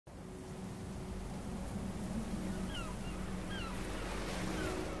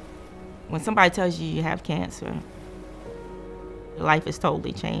When somebody tells you you have cancer, your life is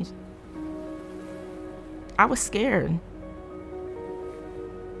totally changed. I was scared.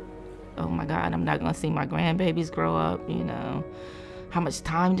 Oh my God, I'm not gonna see my grandbabies grow up, you know. How much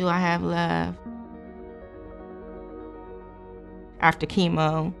time do I have left? After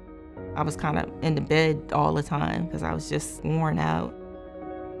chemo, I was kind of in the bed all the time because I was just worn out.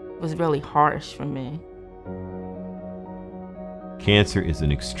 It was really harsh for me. Cancer is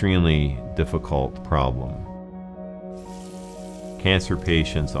an extremely difficult problem. Cancer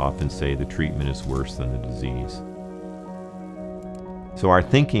patients often say the treatment is worse than the disease. So our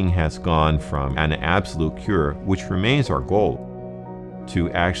thinking has gone from an absolute cure, which remains our goal, to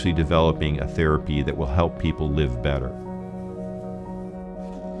actually developing a therapy that will help people live better.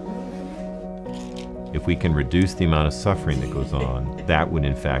 If we can reduce the amount of suffering that goes on, that would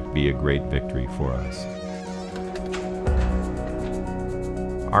in fact be a great victory for us.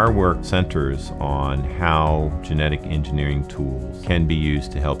 Our work centers on how genetic engineering tools can be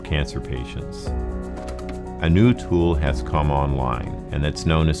used to help cancer patients. A new tool has come online, and that's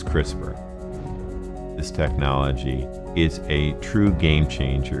known as CRISPR. This technology is a true game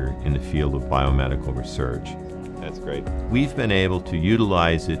changer in the field of biomedical research. That's great. We've been able to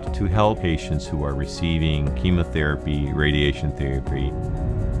utilize it to help patients who are receiving chemotherapy, radiation therapy.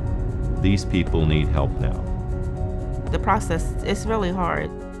 These people need help now. The process is really hard.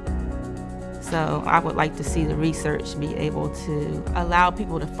 So I would like to see the research be able to allow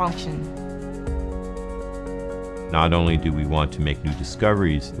people to function. Not only do we want to make new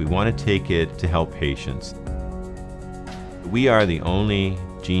discoveries, we want to take it to help patients. We are the only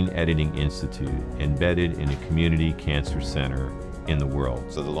gene editing institute embedded in a community cancer center in the world.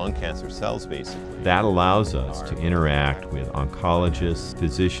 So the lung cancer cells basically. That allows us to interact with oncologists,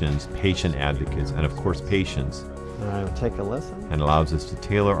 physicians, patient advocates, and of course patients. All right, take a listen. And allows us to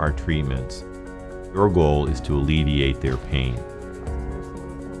tailor our treatments. Your goal is to alleviate their pain.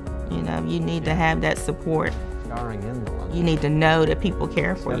 You know, you need to have that support. Scarring in the lung. You need to know that people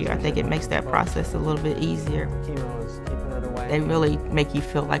care for you. I think it makes that process a little bit easier. Chemo is keeping it away. They really make you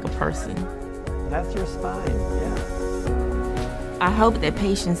feel like a person. That's your spine, yeah. I hope that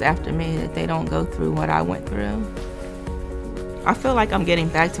patients after me, that they don't go through what I went through. I feel like I'm getting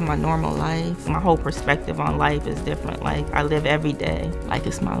back to my normal life. My whole perspective on life is different. Like, I live every day like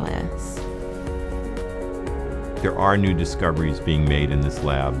it's my last. There are new discoveries being made in this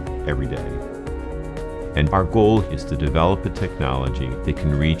lab every day. And our goal is to develop a technology that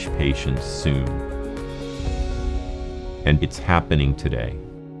can reach patients soon. And it's happening today.